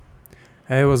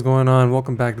Hey, what's going on?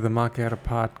 Welcome back to the Makayato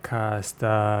podcast,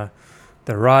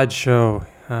 the Raj Show.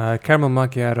 Caramel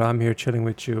Macchiato, I'm here chilling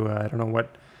with you. I don't know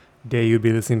what day you'll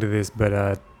be listening to this,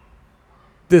 but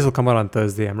this will come out on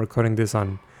Thursday. I'm recording this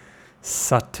on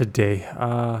Saturday.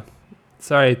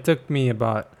 Sorry, it took me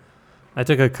I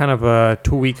took a kind of a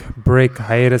 2 week break,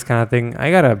 hiatus kind of thing. I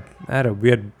had a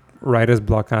weird writer's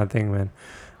block kind of thing, man.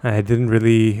 I didn't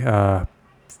really, I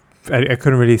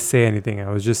couldn't really say anything. I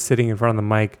was just sitting in front of the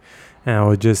mic and I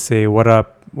would just say, what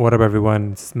up,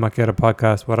 everyone? It's Makayato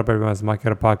Podcast. What up, everyone? It's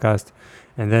Makayato Podcast.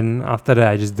 And then after that,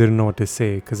 I just didn't know what to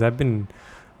say because I've been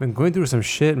going through some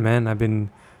shit, man. I've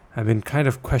been kind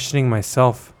of questioning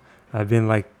myself. I've been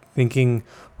like thinking,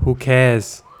 who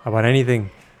cares about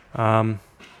anything? Um,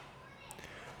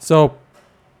 so,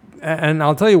 and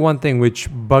I'll tell you one thing which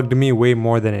bugged me way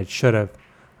more than it should have.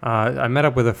 I met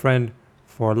up with a friend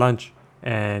for lunch,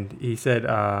 and he said,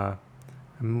 I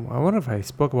wonder if I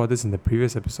spoke about this in the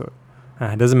previous episode.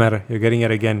 It doesn't matter. You're getting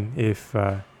it again if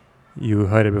you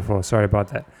heard it before. Sorry about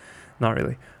that. Not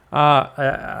really.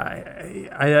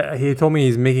 He told me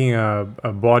he's making a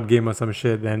board game or some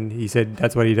shit. And he said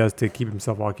that's what he does to keep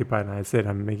himself occupied. And I said,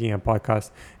 I'm making a podcast.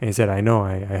 And he said, I know.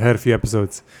 I heard a few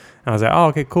episodes. And I was like, oh,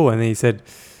 okay, cool. And then he said,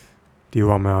 do you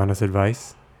want my honest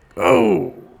advice?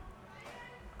 Oh.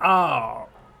 Oh.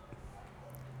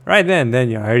 Right then,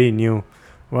 I already knew.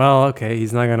 Well, okay,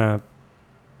 he's not gonna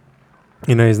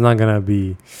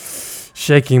be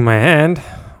shaking my hand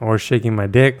or shaking my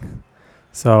dick.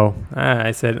 So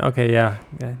I said, okay, yeah,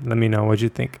 let me know what you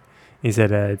think. He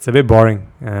said, it's a bit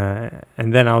boring.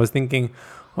 And then I was thinking,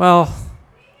 well,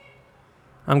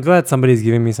 I'm glad somebody's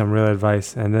giving me some real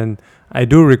advice. And then I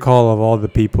do recall of all the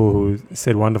people who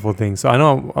said wonderful things. So I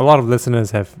know a lot of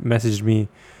listeners have messaged me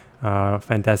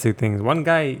fantastic things. One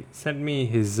guy sent me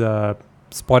his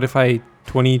Spotify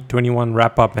 2021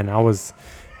 wrap up, and I was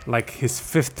like his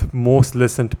fifth most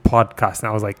listened podcast, and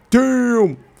I was like,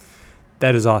 damn,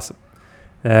 that is awesome.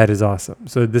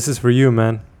 So this is for you,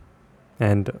 man.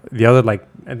 And the other, like,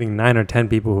 I think 9 or 10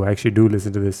 people who actually do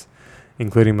listen to this,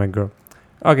 including my girl.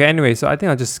 Okay, anyway, so I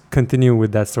think I'll just continue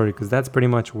with that story because that's pretty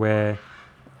much where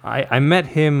I met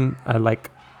him like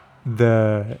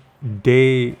the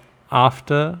day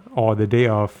after or the day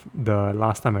of the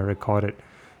last time I recorded.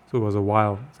 So it was a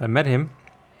while. So I met him,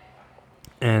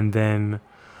 and then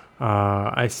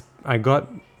I got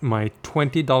my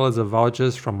 $20 of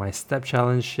vouchers from my step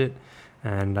challenge shit,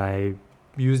 and I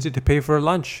used it to pay for a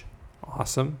lunch.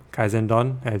 Awesome. Kaizen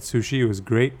Don. I had sushi. It was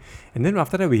great. And then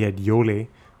after that, we had Yole,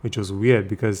 which was weird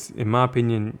because, in my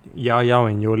opinion, Yao Yao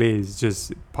and Yole is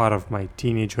just part of my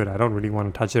teenagehood. I don't really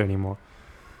want to touch it anymore.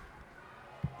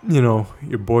 You know,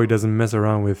 your boy doesn't mess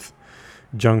around with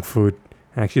junk food.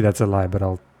 Actually, that's a lie, but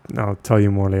I'll tell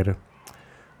you more later.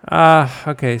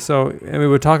 Okay, so we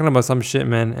were talking about some shit,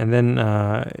 man, and then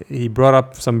he brought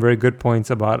up some very good points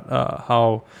about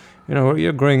how, you know,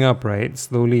 you're growing up, right?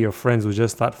 Slowly, your friends will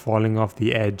just start falling off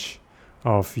the edge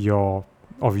of your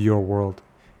world.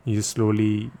 You just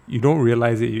slowly, you don't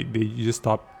realize it. You just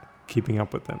stop keeping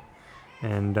up with them.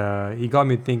 And he got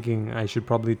me thinking I should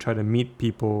probably try to meet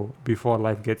people before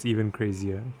life gets even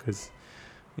crazier, because,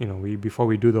 you know, before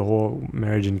we do the whole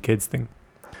marriage and kids thing.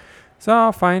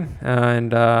 So fine,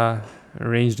 and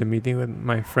arranged a meeting with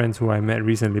my friends who I met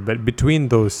recently. But between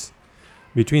those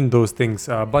things,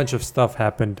 a bunch of stuff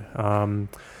happened.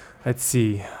 Let's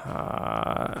see.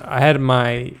 I had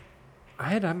my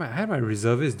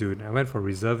reservist, dude. I went for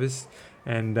reservist,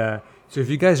 and so if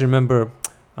you guys remember,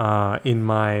 in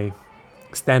my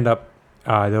stand-up,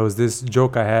 there was this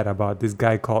joke I had about this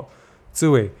guy called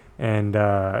Tsue, and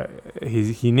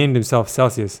he named himself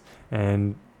Celsius,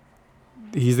 and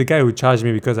he's the guy who charged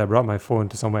me because I brought my phone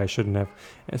to somewhere I shouldn't have.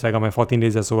 And so I got my 14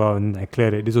 days as well, and I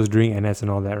cleared it. This was during NS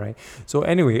and all that, right? So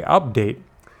anyway, update.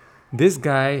 This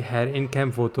guy had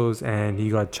in-cam photos and he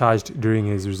got charged during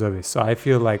his reservist. So I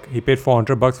feel like he paid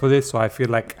 $400 for this. So I feel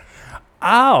like,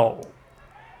 ow!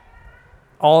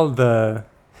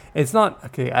 It's not,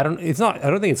 okay, I don't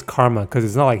think it's karma, because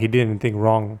it's not like he did anything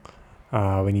wrong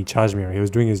when he charged me, or he was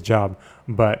doing his job.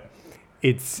 But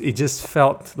it just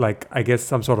felt like, I guess,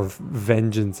 some sort of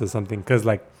vengeance or something, because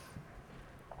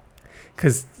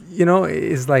you know,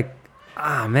 it's like,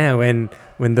 man,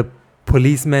 when the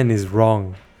policeman is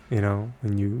wrong, you know,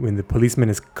 when the policeman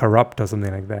is corrupt or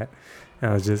something like that.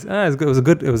 And I was just,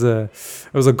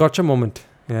 it was a gotcha moment.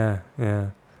 Yeah.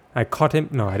 I caught him.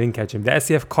 No, I didn't catch him. The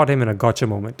SCF caught him in a gotcha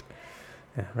moment.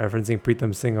 Yeah, referencing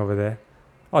Pritam Singh over there.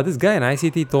 Oh, this guy in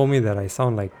ICT told me that I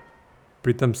sound like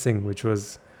Pritam Singh, which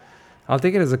was, I'll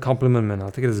take it as a compliment, man.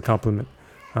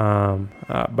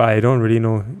 But I don't really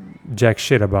know jack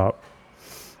shit about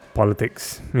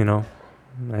politics, you know.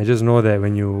 I just know that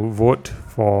when you vote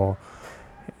for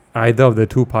either of the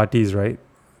two parties, right,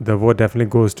 the vote definitely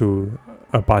goes to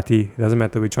a party. It doesn't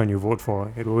matter which one you vote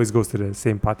for. It always goes to the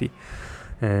same party.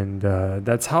 And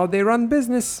that's how they run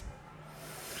business.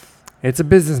 It's a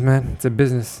business, man. It's a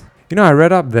business. I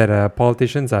read up that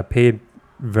politicians are paid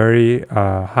very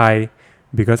high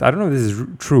because I don't know if this is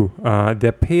true.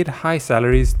 They're paid high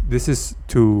salaries. This is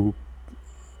to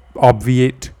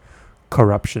obviate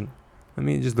corruption. Let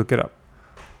me just look it up.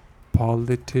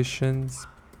 Politicians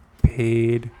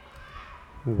paid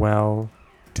well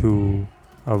to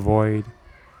avoid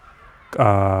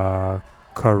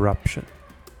corruption.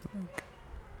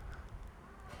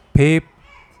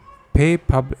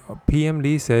 PM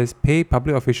Lee says pay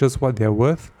public officials what they're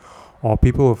worth, or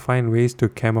people will find ways to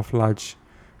camouflage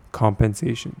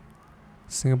compensation.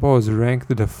 Singapore was ranked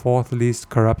the 4th least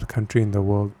corrupt country in the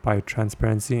world by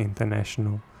Transparency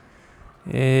International.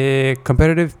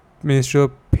 Competitive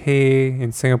ministerial pay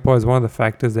in Singapore is one of the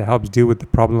factors that helps deal with the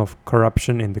problem of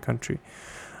corruption in the country.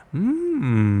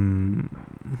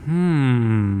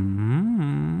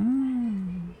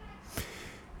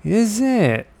 Is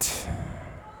it?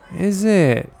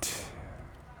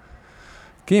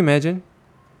 Can you imagine?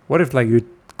 What if you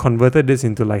converted this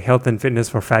into health and fitness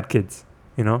for fat kids?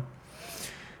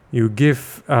 You give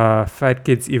fat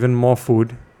kids even more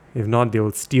food. If not, they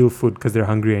will steal food because they're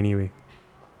hungry anyway.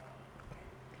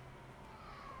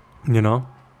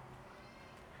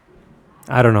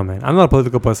 I don't know, man. I'm not a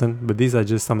political person, but these are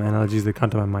just some analogies that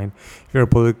come to my mind. If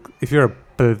you're a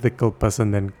political person,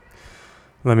 then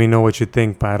let me know what you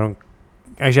think. But I don't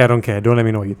care. Don't let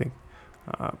me know what you think.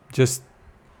 Just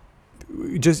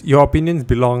your opinions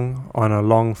belong on a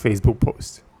long Facebook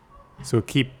post, so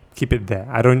keep it there.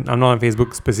 I'm not on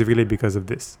Facebook specifically because of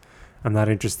this. I'm not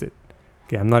interested.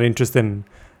 Okay, I'm not interested in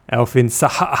Alvin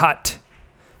Sahat.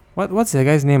 What's that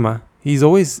guy's name? He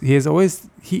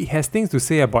has things to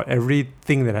say about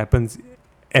everything that happens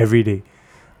every day.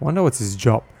 Wonder what's his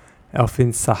job.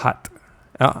 Alvin Sahat.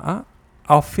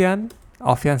 Alfian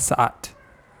Saat.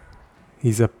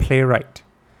 He's a playwright.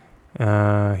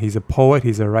 He's a poet.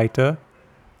 He's a writer.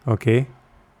 Okay.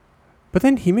 But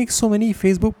then he makes so many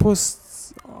Facebook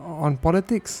posts on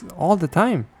politics all the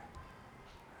time.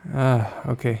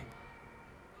 Okay.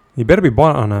 You better be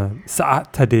born on a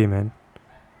Saat today, man.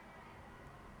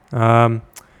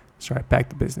 Let's try back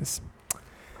to business.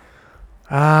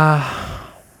 Why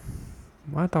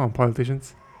talking about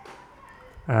politicians?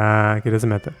 Okay, doesn't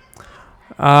matter.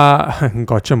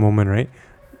 Gotcha moment, right?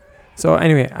 So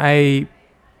anyway, I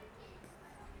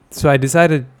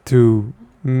decided to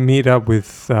meet up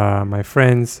with my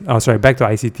friends. Oh, sorry, back to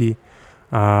ICT.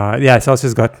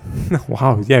 Celsius got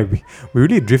wow. Yeah, we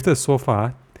really drifted so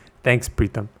far. Thanks,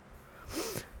 Pritam.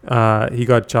 He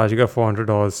got charged. He got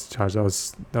 $400 charged.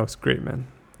 That was great, man.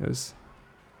 It was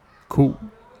cool.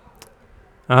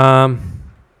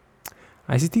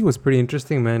 ICT was pretty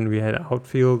interesting, man. We had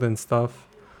outfield and stuff.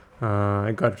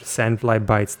 I got sandfly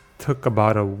bites. Took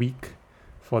about a week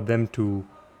for them to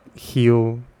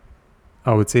heal.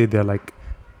 I would say they're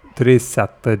today's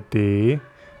Saturday,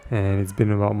 and it's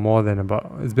been more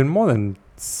than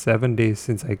 7 days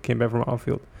since I came back from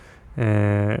outfield.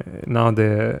 Now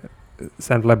the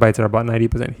sandfly bites are about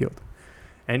 90% healed.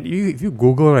 And if you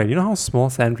Google, right, you know how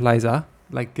small sandflies are?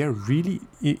 They're really...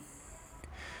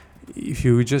 If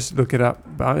you just look it up,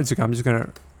 I'm just going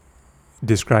to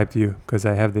describe to you because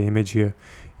I have the image here.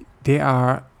 They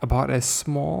are about as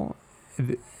small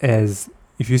as...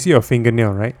 If you see your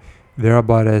fingernail, right? They're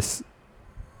about as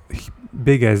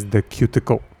big as the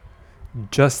cuticle.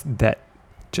 Just that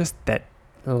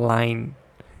line.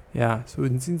 Yeah, so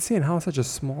it's insane how such a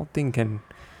small thing can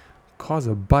cause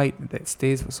a bite that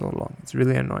stays for so long. It's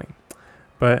really annoying.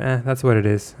 But that's what it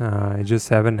is. I just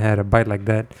haven't had a bite like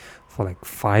that for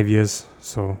 5 years.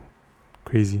 So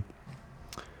crazy.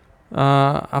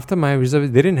 After my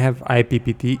reservist, they didn't have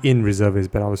IPPT in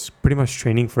reservist, but I was pretty much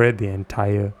training for it the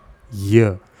entire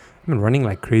year. I've been running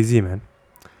like crazy, man.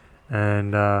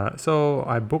 And so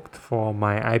I booked for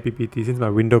my IPPT since my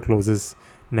window closes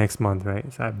next month,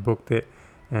 right? So I booked it,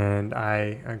 and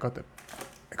I got the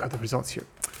results here.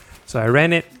 So I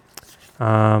ran it.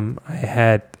 I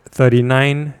had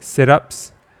 39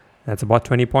 sit-ups. That's about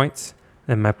 20 points.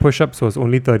 And my push-ups was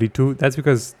only 32. That's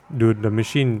because, dude, the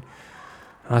machine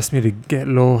asked me to get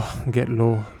low.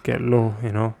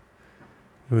 You know,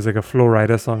 it was like a Flow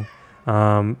Rider song.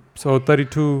 So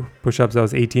 32 push-ups. That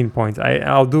was 18 points.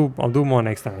 I'll do more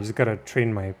next time. I just gotta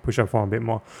train my push-up form a bit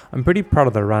more. I'm pretty proud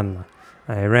of the run.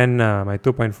 I ran my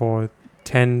 2.4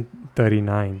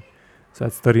 10:39. So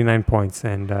that's 39 points,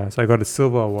 and so I got a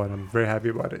silver award. I'm very happy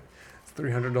about it. It's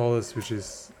 $300, which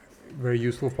is very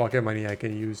useful pocket money I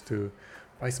can use to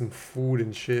buy some food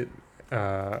and shit.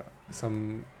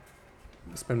 Some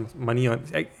spend money on.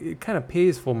 It kind of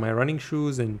pays for my running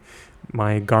shoes and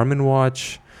my Garmin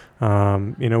watch.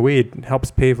 In a way, it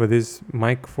helps pay for this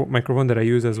microphone that I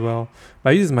use as well. But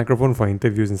I use this microphone for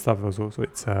interviews and stuff also, so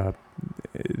it's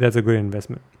that's a good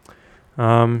investment.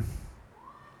 Yeah,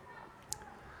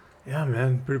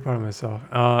 man, pretty proud of myself.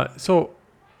 So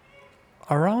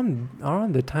around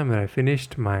the time that I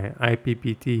finished my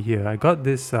IPPT here, I got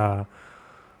this. I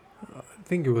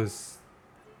think it was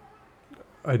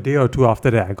a day or two after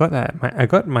that. I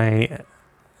got my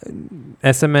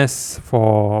SMS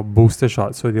for booster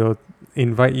shots. So they'll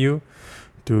invite you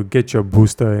to get your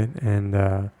booster in, and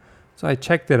so I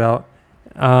checked it out.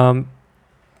 I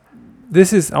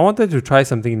wanted to try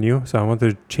something new, so I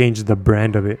wanted to change the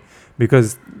brand of it,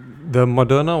 because the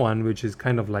Moderna one, which is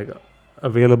kind of like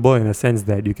available in a sense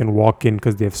that you can walk in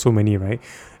because they have so many, right?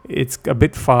 It's a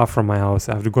bit far from my house.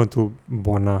 I have to go to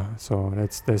Bona, so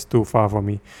that's too far for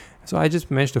me. So I just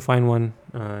managed to find one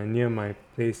near my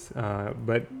place, and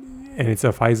it's a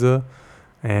Pfizer,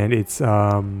 and it's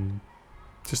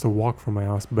just a walk from my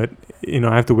house. But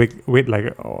I have to wait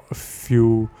like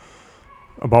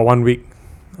about 1 week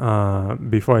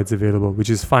before it's available, which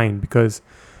is fine, because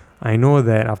I know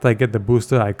that after I get the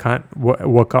booster, I can't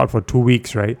work out for 2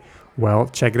 weeks, right? Well,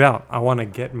 check it out. I want to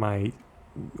get my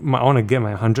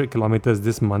 100 kilometers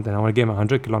this month, and I want to get my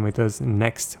 100 kilometers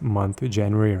next month,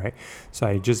 January, right? So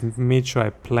I just made sure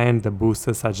I planned the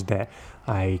booster such that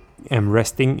I am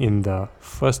resting in the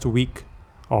first week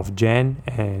of Jan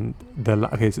and the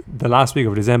last week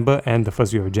of December and the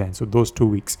first week of Jan. So those 2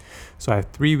 weeks. So I have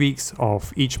 3 weeks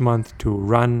of each month to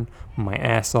run my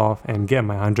ass off and get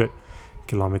my 100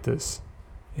 kilometers.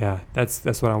 Yeah,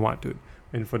 that's what I want, dude.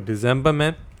 And for December,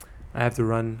 man, I have to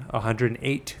run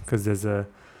 108 because there's a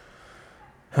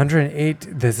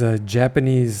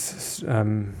Japanese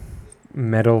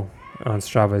medal on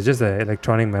Strava. It's just an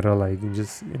electronic medal. Like, you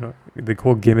just, the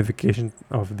whole gamification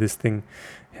of this thing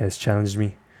has challenged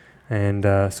me. And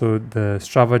so the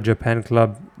Strava Japan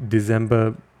Club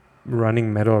December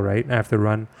running medal, right? I have to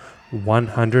run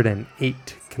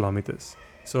 108 kilometers.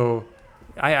 So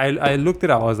I looked it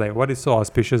up. I was like, what is so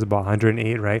auspicious about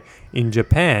 108, right? In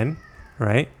Japan,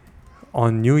 right,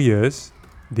 on New Year's,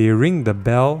 they ring the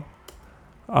bell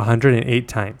 108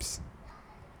 times.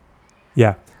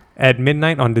 Yeah. At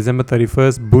midnight on December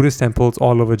 31st, Buddhist temples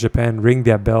all over Japan ring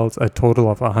their bells a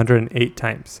total of 108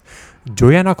 times.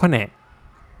 Joyanakone.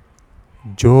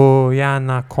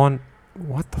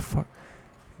 What the fuck?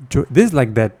 This is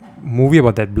like that movie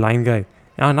about that blind guy.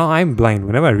 Now I'm blind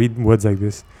whenever I read words like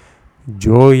this.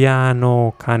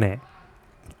 Joyanokane.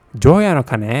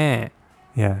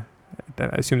 Yeah. I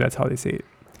assume that's how they say it.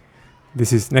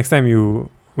 This is next time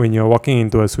when you're walking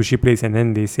into a sushi place and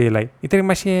then they say like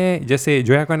itarimasu, just say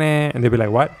joyakone, and they'll be like,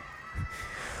 what?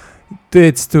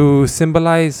 It's to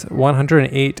symbolize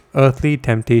 108 earthly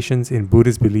temptations in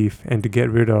Buddhist belief, and to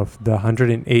get rid of the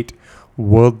 108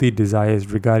 worldly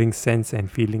desires regarding sense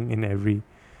and feeling in every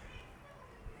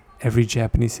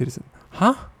Japanese citizen.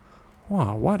 Huh?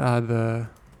 Wow, what are the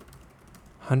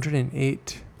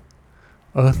 108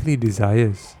 earthly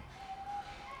desires?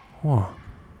 Wow.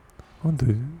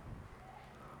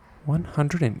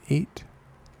 108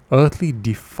 earthly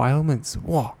defilements.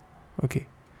 Wow. Okay.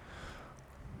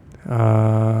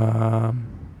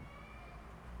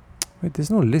 Wait, there's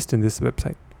no list in this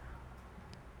website.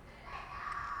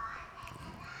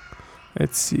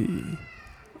 Let's see.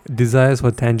 Desires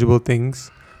for tangible things,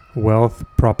 wealth,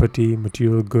 property,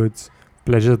 material goods,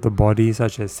 pleasure of the body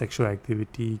such as sexual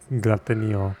activity,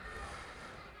 gluttony, or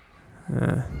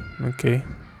okay.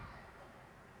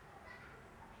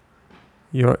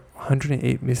 Your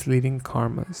 108 misleading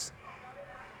karmas.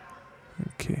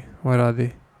 Okay, what are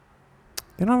they?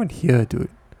 They're not even here, dude.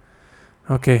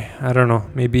 Okay, I don't know.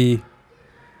 Maybe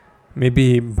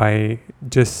by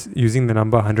just using the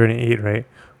number 108, right?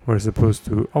 We're supposed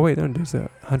to... Oh, wait, no, there's a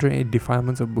 108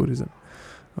 defilements of Buddhism.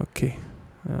 Okay.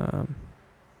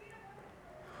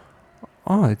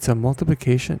 It's a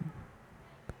multiplication.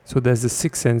 So there's the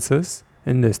 6 senses,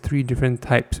 and there's 3 different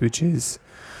types, which is...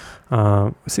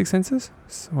 6 senses?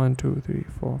 1, 2, 3,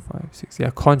 4, 5, 6. Yeah,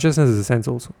 consciousness is a sense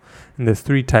also. And there's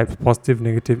 3 types: positive,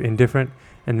 negative, indifferent.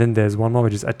 And then there's one more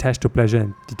which is attached to pleasure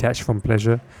and detached from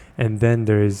pleasure. And then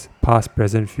there is past,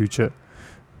 present, future.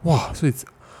 Wow, so it's...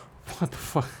 What the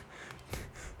fuck?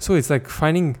 So it's like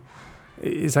finding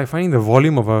the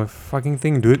volume of a fucking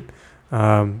thing, dude.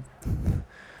 So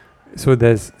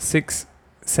there's 6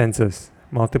 senses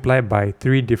multiplied by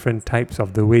 3 different types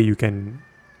of the way you can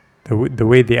the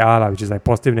way they are, which is like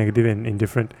positive, negative, and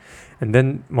indifferent, and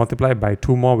then multiply by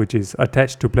two more, which is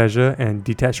attached to pleasure and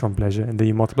detached from pleasure, and then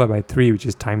you multiply by three, which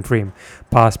is time frame,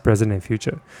 past, present, and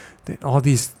future. Then all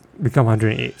these become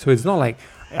 108. So it's not like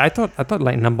I thought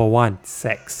like number one,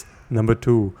 sex, number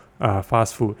two,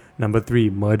 fast food, number three,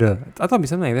 murder. I thought it'd be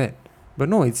something like that, but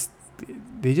no, it's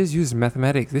they just use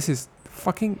mathematics. This is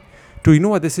fucking. Do you know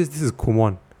what this is? This is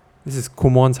Kumon. This is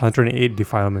Kumon's 108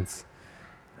 defilements.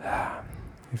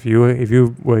 If you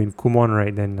were in Kumon,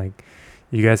 right, then like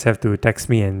you guys have to text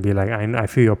me and be like, I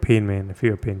feel your pain, man. I feel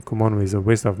your pain. Kumon is a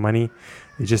waste of money.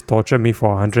 They just tortured me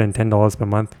for $110 per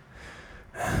month.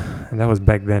 And that was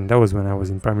back then. That was when I was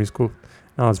in primary school.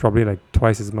 Now it's probably like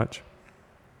twice as much.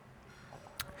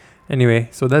 Anyway,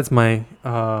 so that's my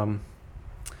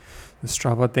the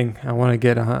Strava thing. I want to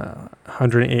get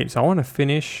 108. So I want to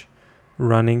finish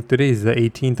running. Today is the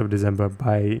 18th of December.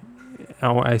 I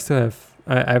still have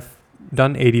I've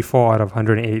done 84 out of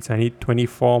 108. So I need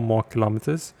 24 more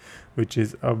kilometers, which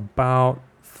is about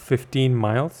 15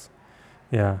 miles.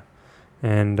 Yeah,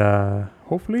 and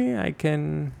hopefully I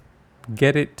can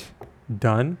get it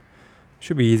done.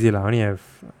 Should be easy lah. I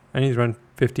need to run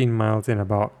 15 miles in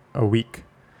about a week.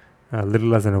 A little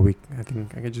less than a week. I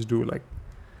think I could just do like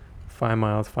 5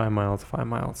 miles, 5 miles, 5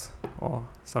 miles, or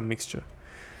some mixture.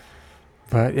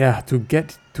 But yeah, to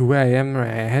get to where I am, right,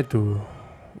 I had to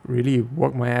really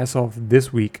work my ass off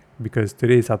this week, because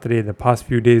today is Saturday. The past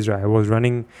few days, right, I was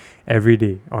running every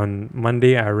day. On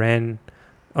Monday, I ran.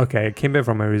 Okay, I came back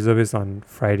from my reservist on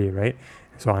Friday, right?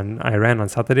 So I ran on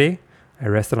Saturday. I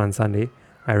rested on Sunday.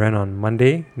 I ran on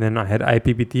Monday. Then I had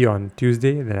IPPT on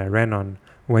Tuesday. Then I ran on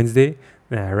Wednesday.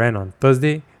 Then I ran on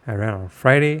Thursday. I ran on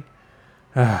Friday.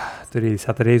 Today is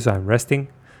Saturday, so I'm resting.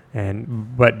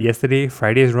 But yesterday,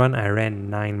 Friday's run, I ran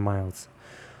 9 miles.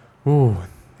 Ooh,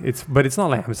 it's not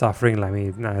like I'm suffering. Like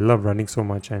I love running so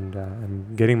much, and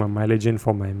I'm getting my mileage in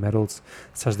for my medals,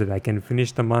 such that I can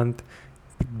finish the month,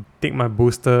 take my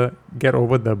booster, get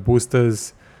over the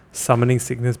booster's summoning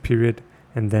sickness period,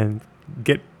 and then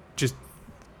get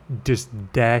just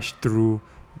dash through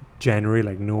January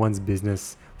like no one's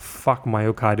business. Fuck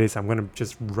myocarditis. I'm gonna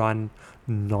just run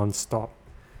non-stop.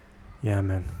 Yeah,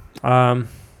 man.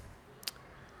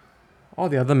 All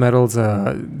the other medals,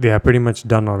 they are pretty much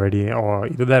done already, or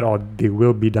either that or they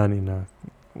will be done in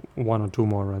one or two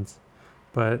more runs.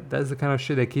 But that's the kind of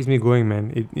shit that keeps me going,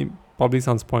 man. It probably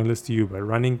sounds pointless to you, but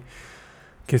running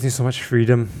gives me so much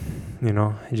freedom.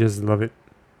 I just love it.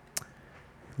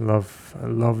 I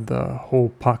love the whole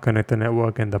park connector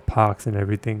network and the parks and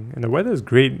everything. And the weather is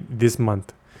great this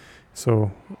month.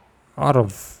 So out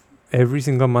of every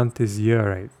single month this year,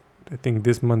 right, I think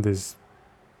this month is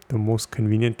the most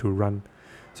convenient to run.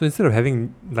 So instead of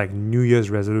having like New Year's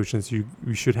resolutions,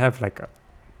 we should have like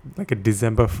a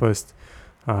December 1st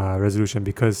resolution,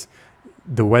 because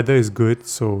the weather is good,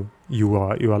 so you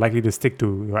are likely to stick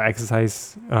to your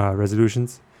exercise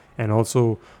resolutions. And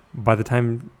also by the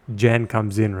time Jan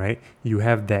comes in, right, you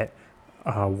have that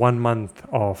 1 month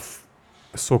of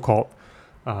so-called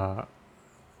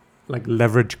like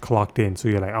leverage clocked in. So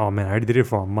you're like, oh man, I already did it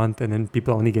for a month, and then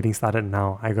people are only getting started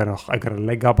now. I got a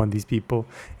leg up on these people,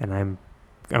 and I'm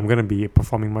gonna be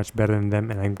performing much better than them,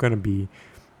 and I'm gonna be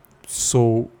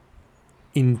so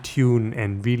in tune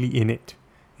and really in it.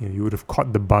 You would have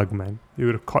caught the bug, man. You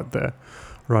would have caught the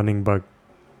running bug.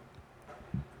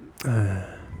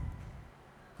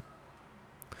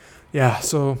 Yeah,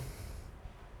 so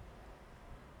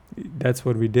that's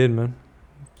what we did, man.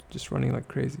 Just running like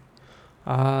crazy.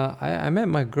 I met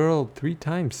my girl 3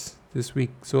 times this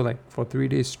week, so like for 3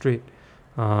 days straight.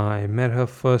 I met her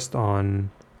first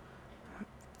on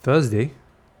Thursday.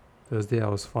 Thursday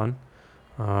was fun.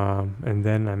 And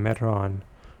then I met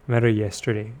her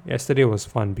yesterday. Yesterday was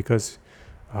fun because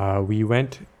we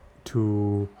went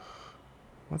to,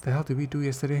 what the hell did we do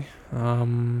yesterday?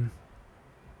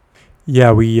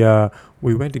 Yeah, we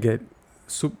went to get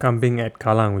soup kambing at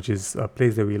Kallang, which is a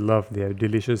place that we love. They have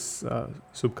delicious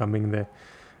soup kambing there.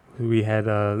 We had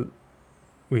a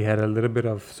little bit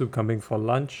of soup kambing for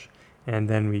lunch, and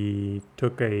then we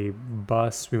took a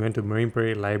bus. We went to Marine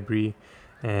Parade Library,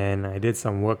 and I did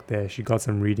some work there. She got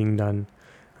some reading done.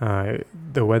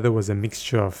 The weather was a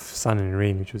mixture of sun and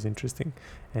rain, which was interesting.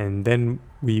 And then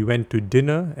we went to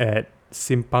dinner at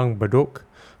Simpang Bedok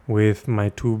with my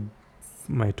two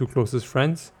closest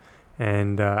friends.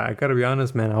 And I gotta be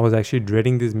honest, man, I was actually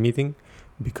dreading this meeting,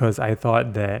 because I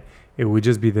thought that it would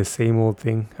just be the same old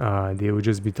thing. They would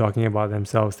just be talking about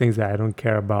themselves, things that I don't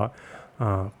care about.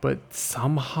 But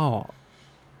somehow,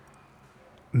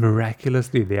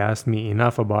 miraculously, they asked me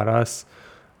enough about us.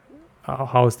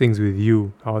 How's things with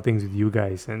you? How are things with you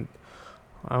guys? And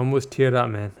I almost teared up,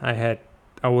 man.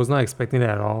 I was not expecting that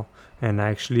at all, and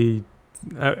I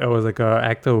was like a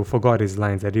actor who forgot his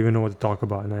lines. I didn't even know what to talk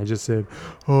about, and I just said,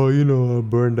 "Oh, I'm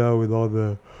burned out with all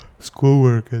the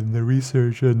schoolwork and the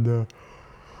research and the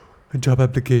job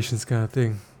applications kind of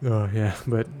thing." Oh yeah,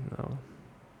 but no.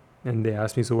 And they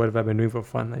asked me, "So what have I been doing for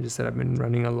fun?" I just said I've been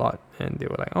running a lot, and they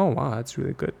were like, "Oh wow, that's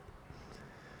really good."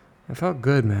 I felt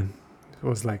good, man. It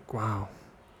was like, wow,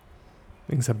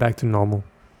 things are back to normal.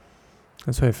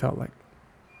 That's what it felt like.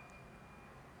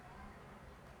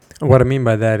 What I mean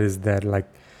by that is that like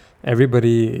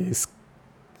everybody is,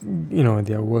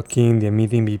 they're working, they're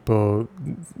meeting people,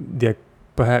 they're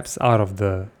perhaps out of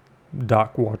the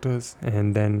dark waters,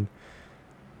 and then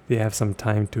they have some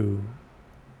time to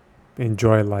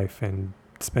enjoy life and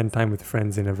spend time with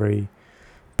friends in a very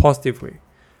positive way.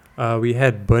 We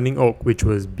had burning oak, which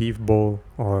was beef bowl,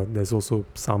 or there's also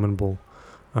salmon bowl,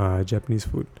 Japanese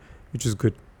food, which is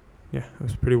good. Yeah, it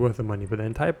was pretty worth the money. But the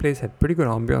entire place had pretty good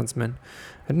ambience, man.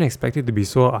 I didn't expect it to be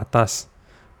so atas.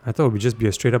 I thought it would just be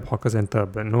a straight up hawker center,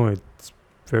 but no, it's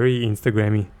very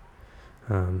Instagrammy.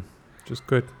 Which was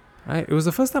good. It was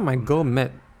the first time my girl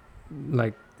met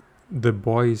like the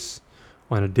boys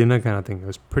on a dinner kind of thing. It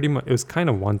was it was kind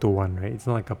of 1-to-1, right? It's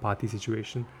not like a party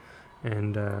situation.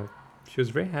 And she was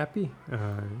very happy.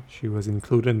 She was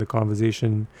included in the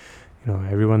conversation.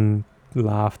 Everyone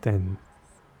laughed and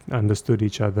understood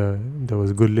each other. There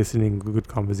was good listening, good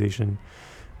conversation.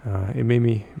 It made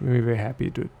me very happy,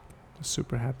 dude.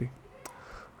 Super happy.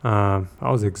 I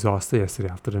was exhausted yesterday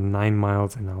after the 9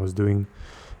 miles and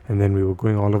then we were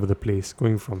going all over the place,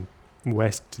 going from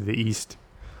west to the east.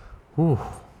 Whew.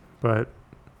 But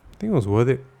I think it was worth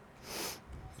it.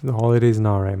 The holidays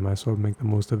now, right? Might as well make the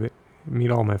most of it.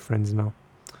 Meet all my friends now.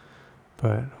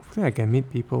 But hopefully I can meet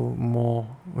people more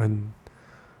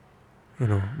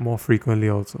more frequently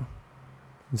also,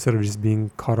 instead of just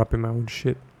being caught up in my own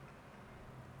shit.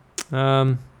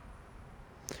 And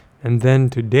then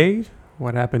today,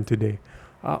 what happened today?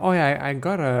 I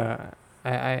got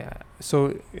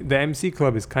so the MC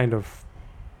Club is kind of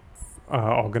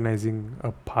organizing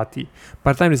a party.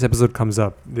 By the time this episode comes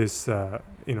up, this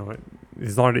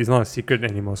it's not a secret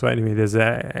anymore. So anyway, there's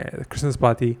a Christmas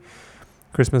party,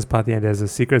 and there's a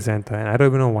Secret Santa, and I don't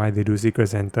even know why they do Secret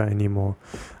Santa anymore.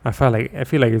 I feel like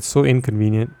it's so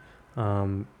inconvenient.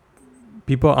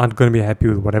 People aren't going to be happy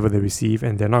with whatever they receive,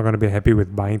 and they're not going to be happy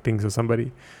with buying things for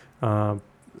somebody.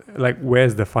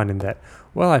 Where's the fun in that?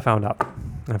 Well, I found out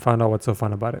what's so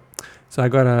fun about it. So I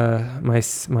got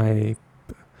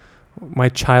my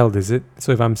child, is it?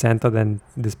 So if I'm Santa, then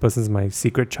this person's my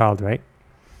secret child, right?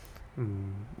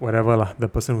 Whatever lah, the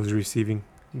person who's receiving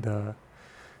the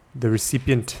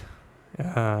recipient.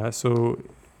 So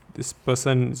this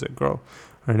person is a girl.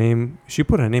 She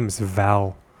put her name as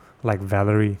Val, like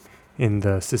Valerie, in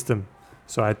the system.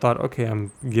 So I thought, okay,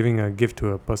 I'm giving a gift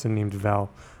to a person named Val.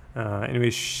 Anyway,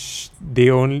 she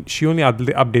only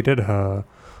updated her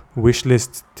wish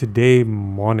list today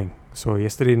morning. So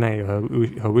yesterday night,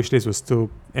 her wish list was still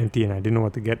empty, and I didn't know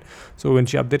what to get. So when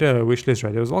she updated her wish list,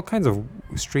 right, there was all kinds of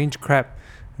strange crap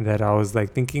that I was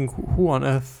like thinking, who on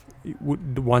earth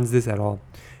wants this at all?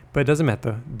 But it doesn't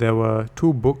matter. There were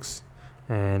 2 books,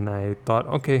 and I thought,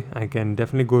 okay, I can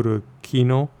definitely go to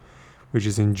Kino, which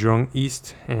is in Jurong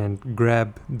East, and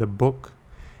grab the book,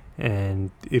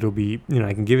 and it'll be,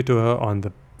 I can give it to her on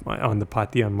the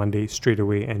party on Monday straight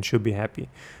away, and she'll be happy.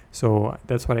 So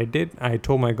that's what I did. I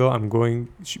told my girl I'm going,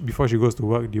 before she goes to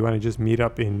work, do you want to just meet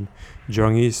up in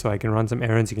Jurong East so I can run some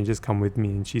errands? You can just come with me.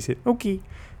 And she said, okay.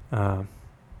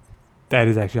 That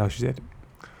is actually how she said it.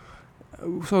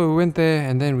 So we went there,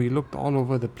 and then we looked all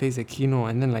over the place at Kino,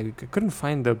 and then I couldn't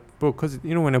find the book, because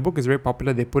when a book is very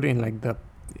popular, they put it in like the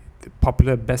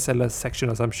popular bestseller section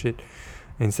or some shit,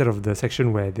 instead of the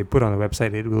section where they put on the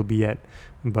website it will be at.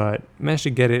 But managed to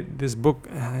get it. This book,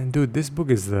 dude, this book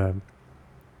is the,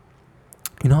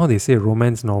 how they say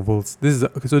romance novels. This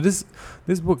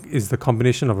book is the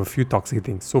combination of a few toxic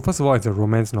things. So first of all, it's a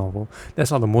romance novel.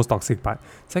 That's not the most toxic part.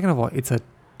 Second of all, it's a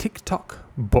TikTok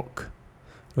book.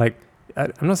 Like,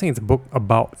 I'm not saying it's a book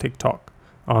about TikTok.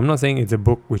 I'm not saying it's a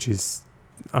book which is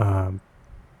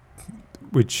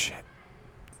which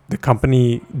the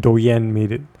company Douyin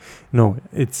made it. No,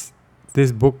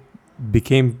 this book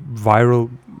became viral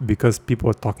because people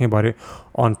were talking about it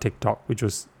on TikTok, which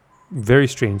was very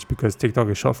strange because TikTok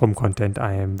is short form content.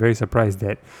 I am very surprised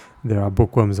that there are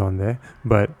bookworms on there.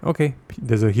 But okay,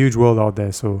 there's a huge world out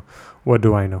there, so what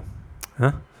do I know?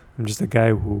 I'm just a guy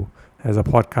who has a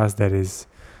podcast that is,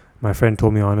 my friend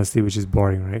told me honestly, which is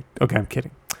boring, right? Okay, I'm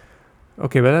kidding.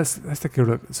 Okay, but let's take a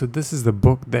look. So this is the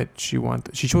book that she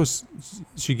wanted. She chose.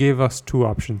 She gave us two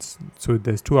options. So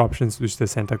there's two options which the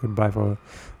Santa could buy for her.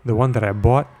 The one that I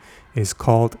bought is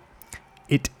called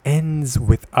 "It Ends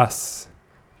with Us."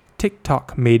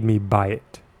 TikTok made me buy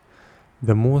it.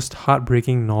 The most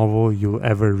heartbreaking novel you'll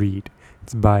ever read.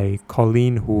 It's by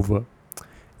Colleen Hoover.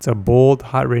 It's a bold,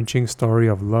 heart-wrenching story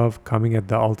of love coming at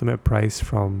the ultimate price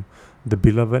from the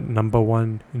beloved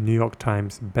 #1 New York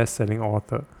Times best-selling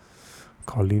author,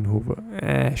 Colleen Hoover.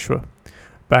 Sure.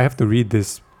 But I have to read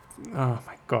this. Oh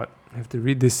my god. I have to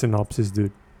read this synopsis,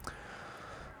 dude.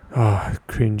 Oh,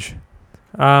 cringe.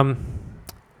 Okay.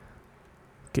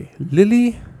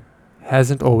 Lily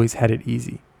hasn't always had it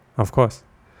easy, of course.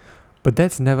 But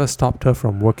that's never stopped her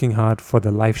from working hard for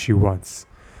the life she wants.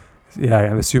 Yeah, I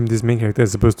assume this main character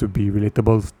is supposed to be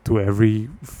relatable to every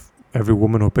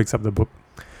woman who picks up the book.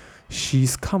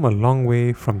 She's come a long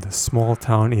way from the small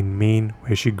town in Maine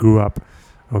where she grew up.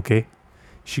 Okay.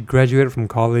 She graduated from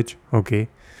college. Okay.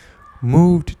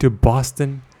 Moved to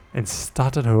Boston and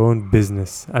started her own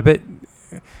business. I bet.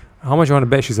 How much you want to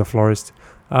bet she's a florist?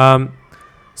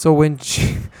 So when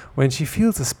she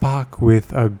feels a spark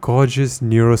with a gorgeous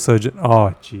neurosurgeon,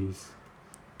 oh jeez,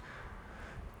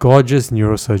 gorgeous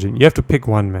neurosurgeon, you have to pick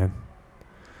one, man,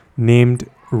 named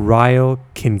Ryle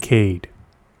Kincaid.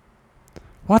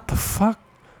 What the fuck?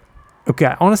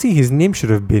 Okay, honestly, his name should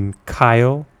have been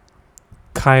Kyle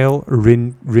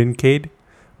Rincaid,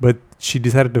 but she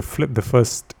decided to flip the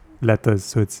first letters,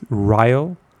 so it's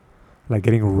Ryle, like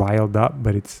getting riled up,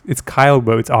 but it's Kyle,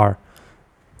 but it's R.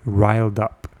 Riled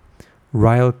up.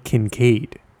 Ryle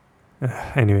Kincaid.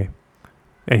 Anyway,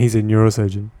 and he's a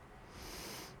neurosurgeon.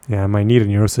 Yeah, I might need a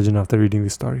neurosurgeon after reading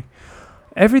this story.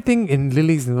 Everything in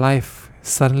Lily's life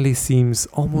suddenly seems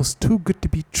almost too good to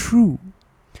be true.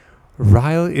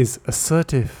 Ryle is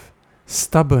assertive,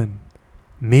 stubborn,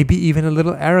 maybe even a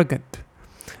little arrogant.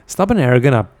 Stubborn and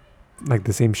arrogant are like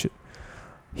the same shit.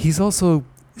 He's also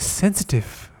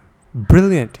sensitive,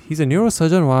 brilliant. He's a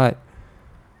neurosurgeon, what?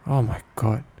 Oh my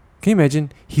god. Can you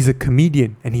imagine? He's a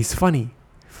comedian and he's funny.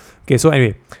 Okay, so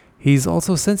anyway, he's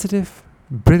also sensitive,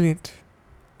 brilliant,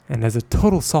 and has a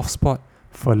total soft spot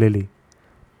for Lily.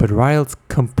 But Ryle's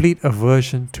complete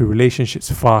aversion to relationships,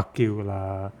 fuck you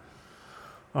lah.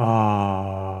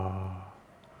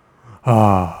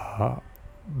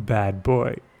 Bad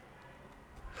boy.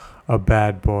 A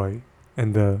bad boy.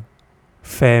 And the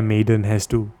fair maiden has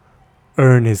to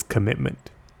earn his commitment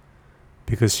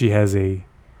because she has a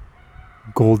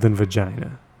golden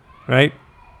vagina, right?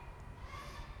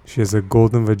 She has a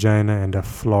golden vagina and a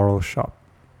floral shop.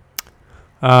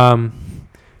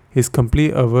 His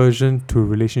complete aversion to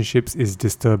relationships is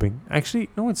disturbing. Actually,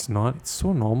 no, it's not. It's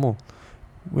so normal.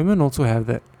 Women also have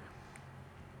that.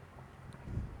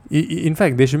 In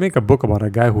fact, they should make a book about a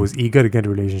guy who's eager to get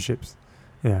relationships.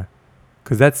 Yeah,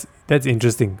 because that's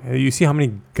interesting. You see how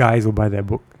many guys will buy that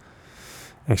book.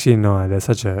 Actually, no, there's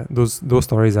such a those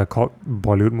stories are called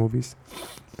Bollywood movies.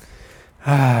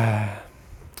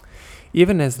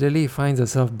 Even as Lily finds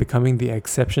herself becoming the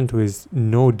exception to his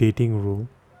no dating rule,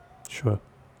 sure,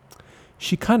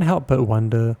 she can't help but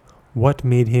wonder what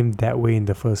made him that way in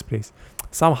the first place.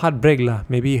 Some heartbreak lah.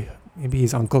 Maybe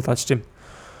his uncle touched him.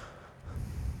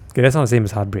 Okay, that's not the same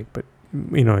as heartbreak, but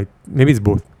maybe it's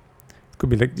both. It could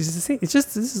be like this is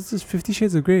just 50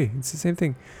 Shades of Grey. It's the same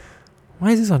thing.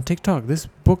 Why is this on TikTok? This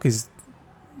book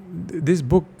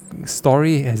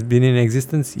story has been in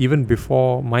existence even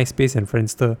before MySpace and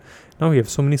Friendster. Now we have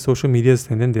so many social medias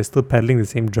and then they're still peddling the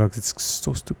same drugs. It's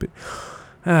so stupid.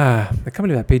 I can't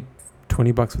believe I paid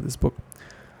 $20 for this book.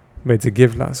 But it's a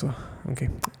gift lah, so okay.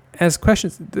 As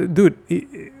questions, dude,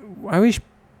 I wish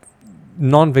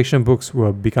non-fiction books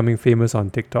were becoming famous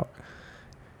on TikTok.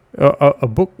 A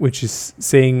book which is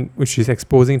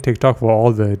exposing TikTok for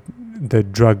all the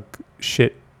drug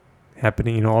shit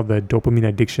happening, all the dopamine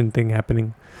addiction thing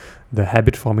happening, the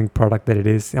habit forming product that it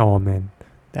is. Oh man,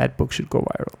 that book should go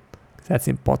viral. That's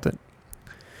important.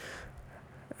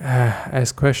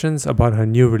 As questions about her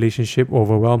new relationship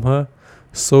overwhelm her,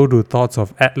 so do thoughts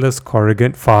of Atlas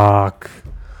Corrigan. Fuck.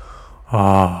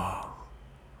 How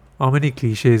many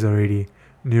cliches already?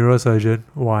 Neurosurgeon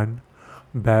 1,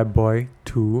 bad boy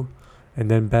 2, and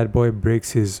then bad boy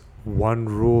breaks his one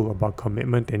rule about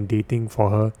commitment and dating for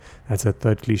her. That's a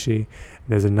third cliche.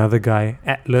 There's another guy,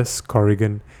 Atlas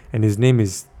Corrigan, and his name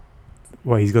is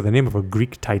he's got the name of a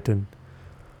Greek titan.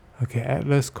 Okay,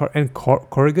 Atlas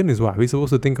Corrigan is what? Are we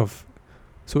supposed to think of?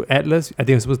 So Atlas, I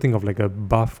think I'm supposed to think of like a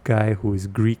buff guy who is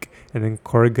Greek, and then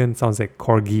Corrigan sounds like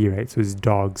corgi, right? So it's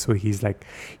dog. So he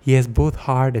has both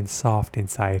hard and soft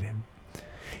inside him.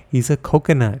 He's a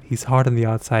coconut. He's hard on the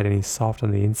outside and he's soft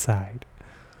on the inside.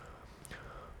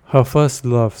 Her first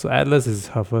love. So Atlas is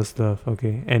her first love,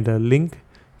 okay? And a link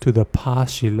to the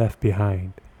past she left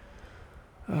behind.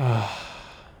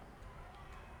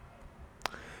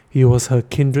 He was her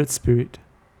kindred spirit,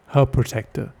 her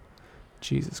protector.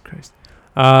 Jesus Christ.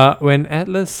 When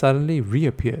Atlas suddenly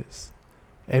reappears,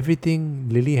 everything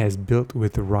Lily has built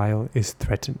with Ryle is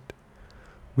threatened.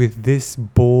 With this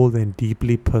bold and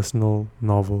deeply personal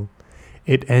novel,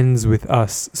 it ends with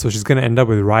us. So she's going to end up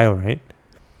with Ryle, right?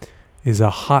 Is a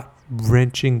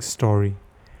heart-wrenching story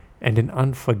and an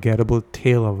unforgettable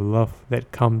tale of love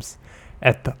that comes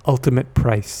at the ultimate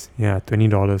price. Yeah,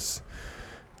 $20.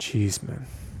 Jeez, man.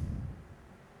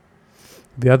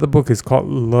 The other book is called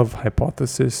Love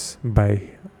Hypothesis by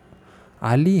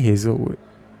Ali Hazelwood.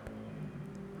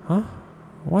 Huh?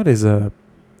 What is a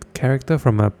character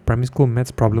from a primary school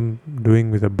maths problem doing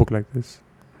with a book like this?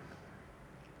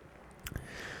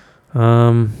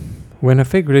 When a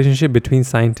fake relationship between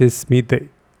scientists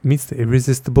meets the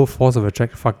irresistible force of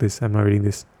attraction. Fuck this! I'm not reading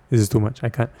this. This is too much.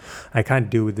 I can't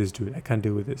deal with this, dude. I can't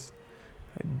deal with this.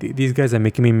 These guys are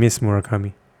making me miss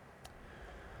Murakami.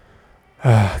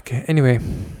 Okay. Anyway,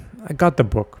 I got the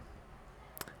book,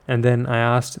 and then I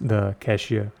asked the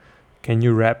cashier, "Can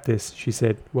you wrap this?" She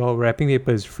said, "Well, wrapping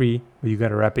paper is free, but you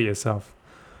gotta wrap it yourself."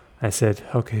 I said,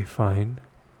 "Okay, fine."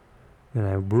 Then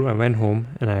I went home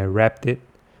and I wrapped it.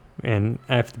 And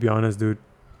I have to be honest, dude,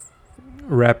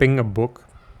 wrapping a book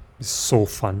is so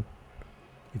fun.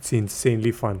 It's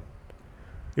insanely fun.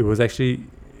 It was actually,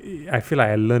 I feel like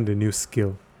I learned a new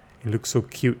skill. It looks so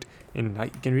cute. And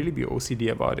like, you can really be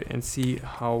OCD about it and see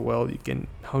how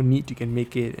neat you can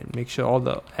make it, and make sure all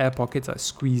the air pockets are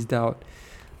squeezed out.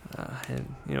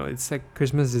 And it's like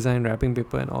Christmas design wrapping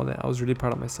paper and all that. I was really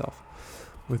proud of myself.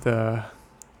 With a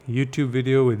YouTube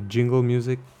video with jingle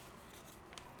music.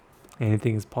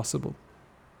 Anything is possible.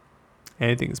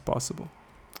 Anything is possible.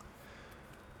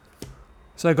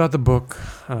 So I got the book.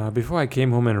 Before I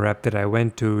came home and wrapped it, I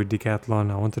went to Decathlon.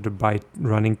 I wanted to buy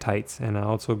running tights, and I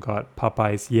also got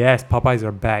Popeyes. Yes, Popeyes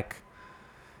are back.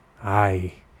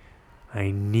 I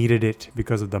needed it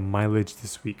because of the mileage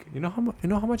this week. You know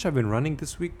how much I've been running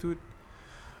this week, dude?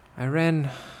 I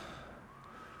ran.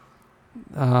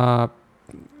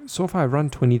 So far I've run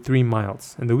 23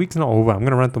 miles, and the week's not over. I'm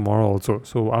gonna run tomorrow also.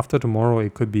 So after tomorrow,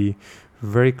 it could be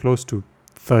very close to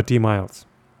 30 miles.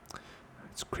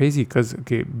 It's crazy because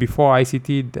before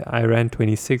ICT, I ran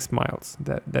 26 miles.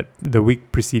 That the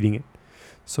week preceding it.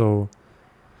 So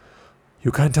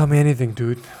you can't tell me anything,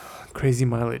 dude. Crazy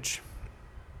mileage.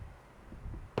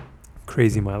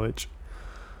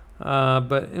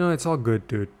 But it's all good,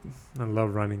 dude. I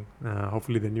love running.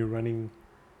 Hopefully the new running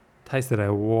tights that I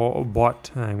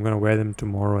bought, I'm gonna wear them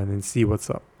tomorrow and then see what's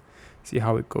up, see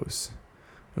how it goes.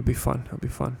 It'll be fun.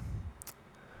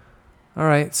 All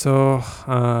right, so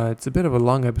it's a bit of a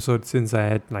long episode since I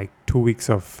had like 2 weeks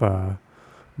of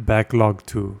backlog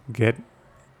to get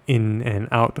in and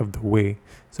out of the way.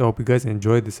 So I hope you guys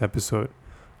enjoyed this episode.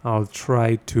 I'll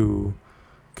try to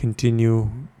continue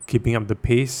keeping up the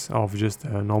pace of just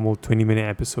normal 20-minute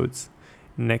episodes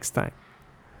next time.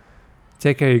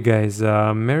 Take care, you guys.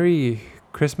 Merry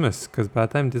Christmas, because by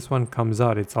the time this one comes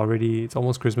out, it's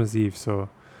almost Christmas Eve. So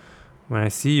when I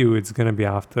see you, it's gonna be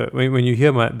after. When you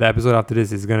hear the episode after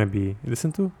this, it's gonna be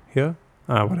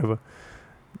whatever.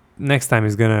 Next time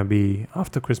is gonna be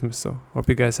after Christmas. So hope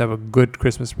you guys have a good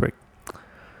Christmas break.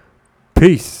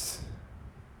 Peace.